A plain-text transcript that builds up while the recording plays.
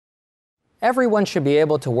Everyone should be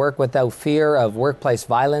able to work without fear of workplace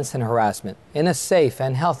violence and harassment in a safe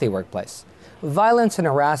and healthy workplace. Violence and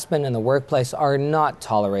harassment in the workplace are not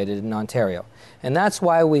tolerated in Ontario, and that's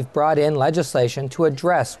why we've brought in legislation to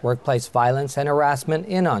address workplace violence and harassment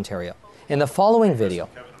in Ontario. In the following video,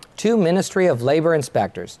 two Ministry of Labour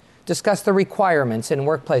inspectors discuss the requirements in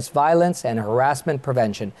workplace violence and harassment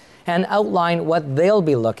prevention and outline what they'll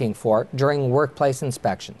be looking for during workplace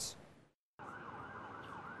inspections.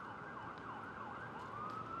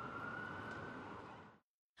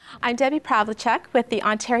 I'm Debbie Pavlicek with the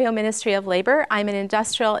Ontario Ministry of Labour. I'm an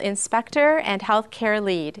industrial inspector and healthcare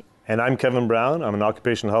lead. And I'm Kevin Brown. I'm an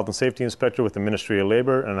occupational health and safety inspector with the Ministry of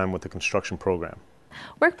Labour, and I'm with the construction program.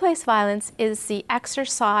 Workplace violence is the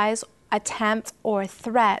exercise, attempt, or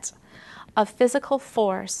threat of physical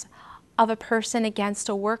force of a person against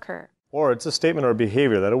a worker. Or it's a statement or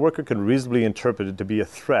behavior that a worker could reasonably interpret to be a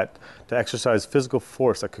threat to exercise physical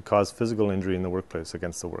force that could cause physical injury in the workplace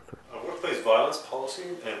against the worker. A workplace violence policy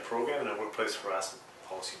and program and a workplace harassment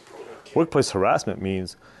policy and program. Workplace harassment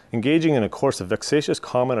means engaging in a course of vexatious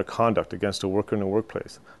comment or conduct against a worker in a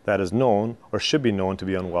workplace that is known or should be known to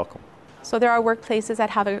be unwelcome. So there are workplaces that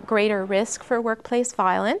have a greater risk for workplace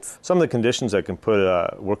violence. Some of the conditions that can put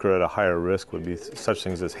a worker at a higher risk would be such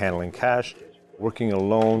things as handling cash, working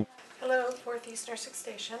alone. Hello, Northeast Nursing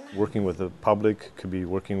Station. Working with the public, could be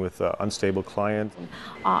working with an unstable client.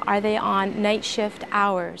 Are they on night shift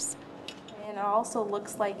hours? And it also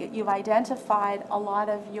looks like you've identified a lot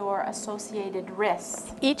of your associated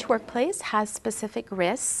risks. Each workplace has specific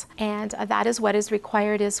risks, and that is what is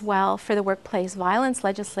required as well for the workplace violence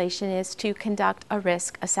legislation, is to conduct a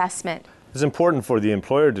risk assessment. It's important for the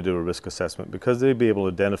employer to do a risk assessment because they'll be able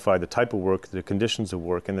to identify the type of work, the conditions of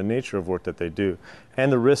work, and the nature of work that they do,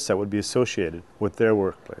 and the risks that would be associated with their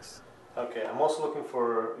workplace. Okay, I'm also looking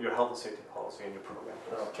for your health and safety policy in your program.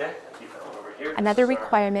 Okay, keep that one over here. Another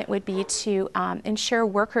requirement would be to ensure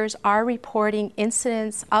workers are reporting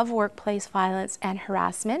incidents of workplace violence and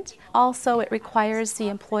harassment. Also, it requires the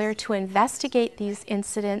employer to investigate these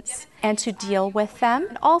incidents and to deal with them.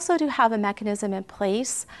 And also to have a mechanism in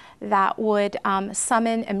place that would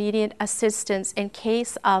summon immediate assistance in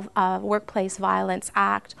case of a workplace violence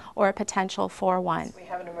act or a potential for one. We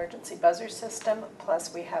have an emergency buzzer system,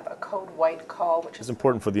 plus we have a code white call, which is... It's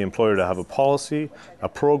important for the employer to have a policy, a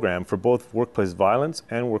program for both workplace violence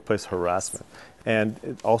and workplace harassment,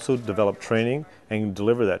 and also develop training and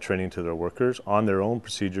deliver that training to their workers on their own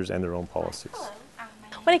procedures and their own policies.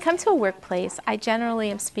 When it comes to a workplace, I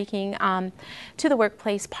generally am speaking to the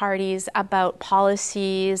workplace parties about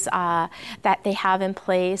policies that they have in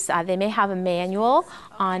place. They may have a manual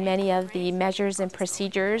on many of the measures and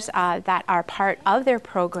procedures that are part of their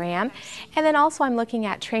program. And then also I'm looking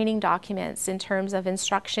at training documents in terms of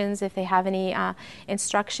instructions, if they have any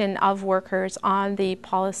instruction of workers on the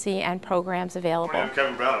policy and programs available. I'm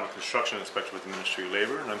Kevin Brown. I'm a construction inspector with the Ministry of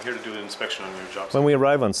Labour, and I'm here to do an inspection on your job site. When we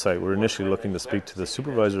arrive on site, we're initially looking to speak to the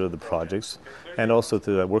supervisor of the projects and also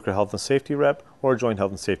to the worker health and safety rep or joint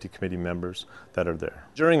health and safety committee members that are there.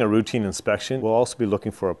 During a routine inspection, we'll also be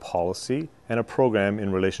looking for a policy and a program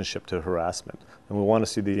in relationship to harassment. And we want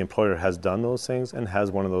to see the employer has done those things and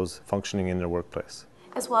has one of those functioning in their workplace.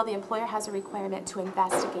 As well, the employer has a requirement to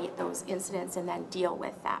investigate those incidents and then deal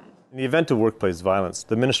with them. In the event of workplace violence,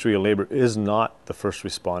 the Ministry of Labour is not the first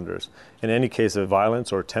responders. In any case of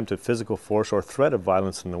violence or attempted physical force or threat of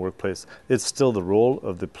violence in the workplace, it's still the role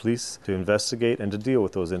of the police to investigate and to deal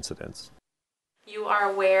with those incidents. You are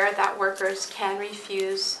aware that workers can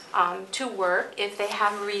refuse to work if they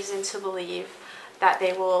have reason to believe that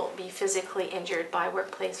they will be physically injured by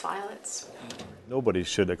workplace violence. Nobody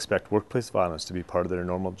should expect workplace violence to be part of their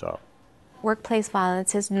normal job. Workplace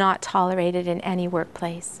violence is not tolerated in any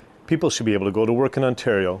workplace. People should be able to go to work in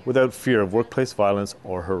Ontario without fear of workplace violence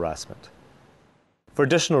or harassment. For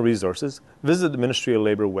additional resources, visit the Ministry of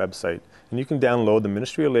Labour website, and you can download the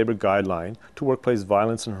Ministry of Labour guideline to workplace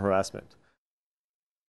violence and harassment.